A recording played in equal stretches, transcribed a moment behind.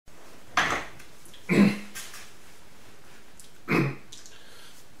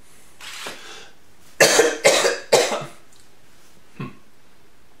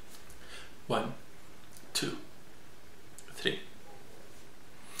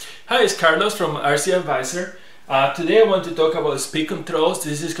Hi, it's Carlos from RC Advisor. Today I want to talk about speed controls.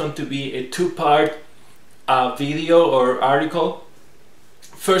 This is going to be a two-part video or article.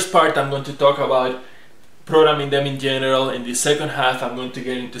 First part I'm going to talk about programming them in general. In the second half I'm going to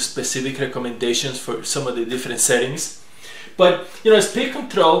get into specific recommendations for some of the different settings. But you know, speed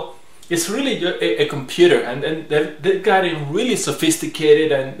control is really a computer, and they've gotten really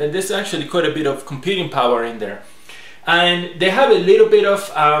sophisticated, and there's actually quite a bit of computing power in there. And they have a little bit of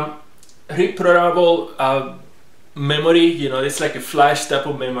reprogrammable memory. You know, it's like a flash type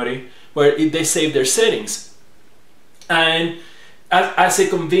of memory where they save their settings. And as a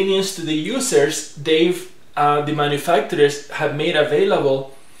convenience to the users, the manufacturers have made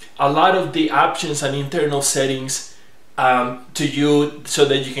available a lot of the options and internal settings to you so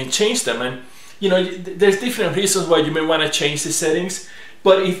that you can change them. And you know, there's different reasons why you may want to change the settings.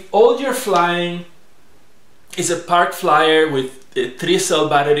 But if all you're flying is a park flyer with a 3-cell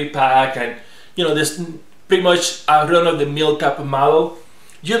battery pack, and you know, there's pretty much a run-of-the-mill type of model,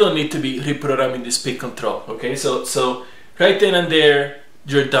 you don't need to be reprogramming the speed control. Okay, so right then and there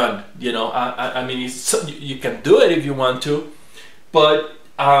you're done. You know, I mean, you can do it if you want to, but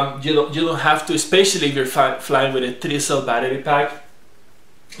you don't have to, especially if you're flying with a 3-cell battery pack.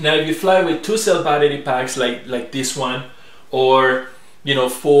 Now, if you fly with 2-cell battery packs like this one, or you know,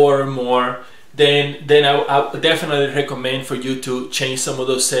 4 or more, then I would definitely recommend for you to change some of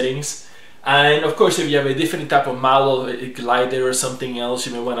those settings. And of course, if you have a different type of model, a glider or something else,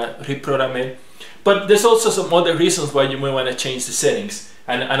 you may want to reprogram it. But there's also some other reasons why you may want to change the settings,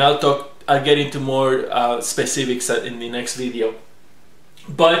 and I'll get into more specifics in the next video.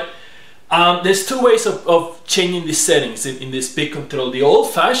 But there's 2 ways of changing the settings in the speed control. The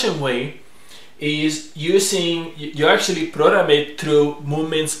old-fashioned way is using, you actually program it through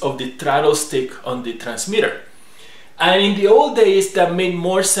movements of the throttle stick on the transmitter. And in the old days that made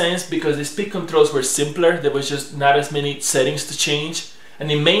more sense because the speed controls were simpler. There was just not as many settings to change, and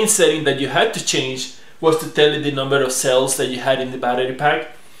the main setting that you had to change was to tell it the number of cells that you had in the battery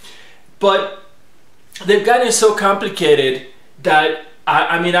pack. But they've gotten so complicated that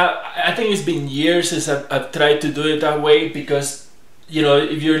I think it's been years since I've tried to do it that way, because you know,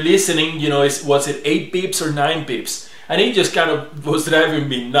 if you're listening, you know, was it 8 beeps or 9 beeps? And it just kind of was driving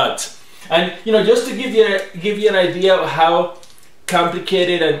me nuts. And you know, just to give you an idea of how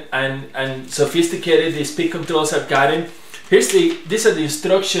complicated and sophisticated the speed controls have gotten, these are the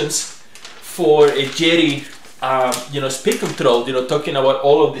instructions for a Jetty you know, speed control, you know, talking about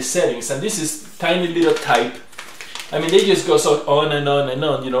all of the settings. And this is tiny little type. I mean, they just go on and on and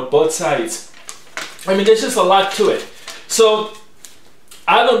on, you know, both sides. I mean, there's just a lot to it. So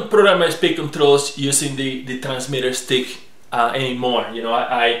I don't program my speed controls using the transmitter stick anymore. You know,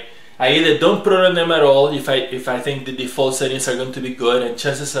 I either don't program them at all if I think the default settings are going to be good, and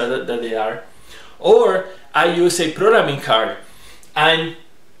chances are that they are, or I use a programming card. And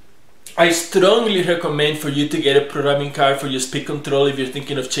I strongly recommend for you to get a programming card for your speed control if you're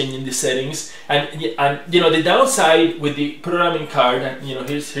thinking of changing the settings. And you know, the downside with the programming card, and you know,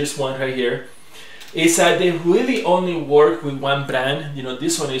 here's one right here, is that they really only work with one brand. You know,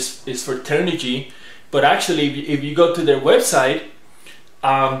 this one is for Turnigy, but actually if you go to their website,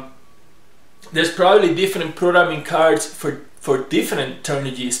 there's probably different programming cards for different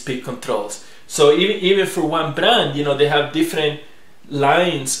Turnigy speed controls. So even for one brand, you know, they have different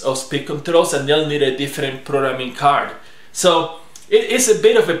lines of speed controls, and they'll need a different programming card. So it's a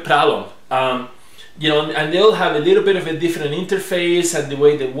bit of a problem. You know, and they'll have a little bit of a different interface, and the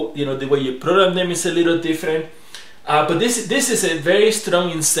way you program them is a little different. But this is a very strong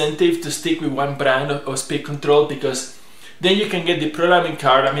incentive to stick with one brand of speed control, because then you can get the programming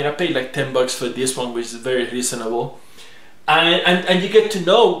card. I mean, I paid like $10 for this one, which is very reasonable, and you get to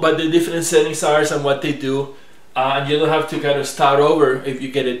know what the different settings are and what they do, and you don't have to kind of start over if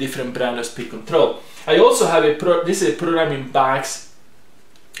you get a different brand of speed control. I also have this is a programming box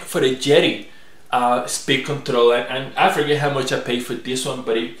for a Jetty speed control, and I forget how much I paid for this one,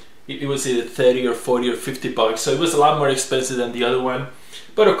 but it was either 30 or 40 or 50 bucks, so it was a lot more expensive than the other one.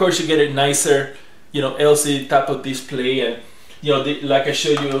 But of course, you get a nicer, you know, LCD type of display, and you know, like I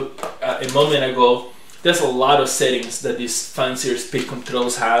showed you a moment ago, there's a lot of settings that these fancier speed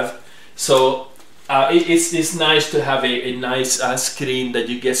controls have. So it's nice to have a nice screen that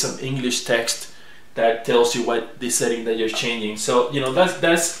you get some English text that tells you what the setting that you're changing. So you know,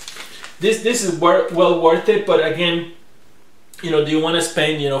 this is well worth it. But again, you know, do you want to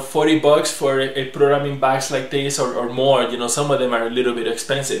spend, you know, 40 bucks for a programming box like this, or more? You know, some of them are a little bit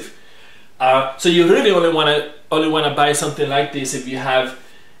expensive. So you really only want to buy something like this if you have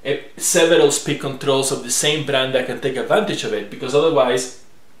several speed controls of the same brand that can take advantage of it, because otherwise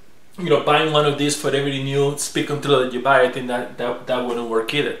buying one of these for every new speed controller that you buy, I think that wouldn't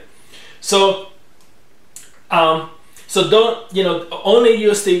work either. So so don't,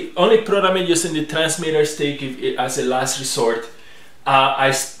 only program it using the transmitter stick as a last resort.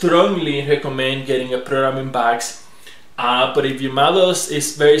 I strongly recommend getting a programming box, but if your model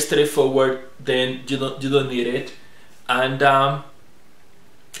is very straightforward, then you don't need it. And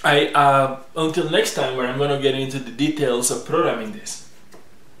until next time, where I'm going to get into the details of programming this.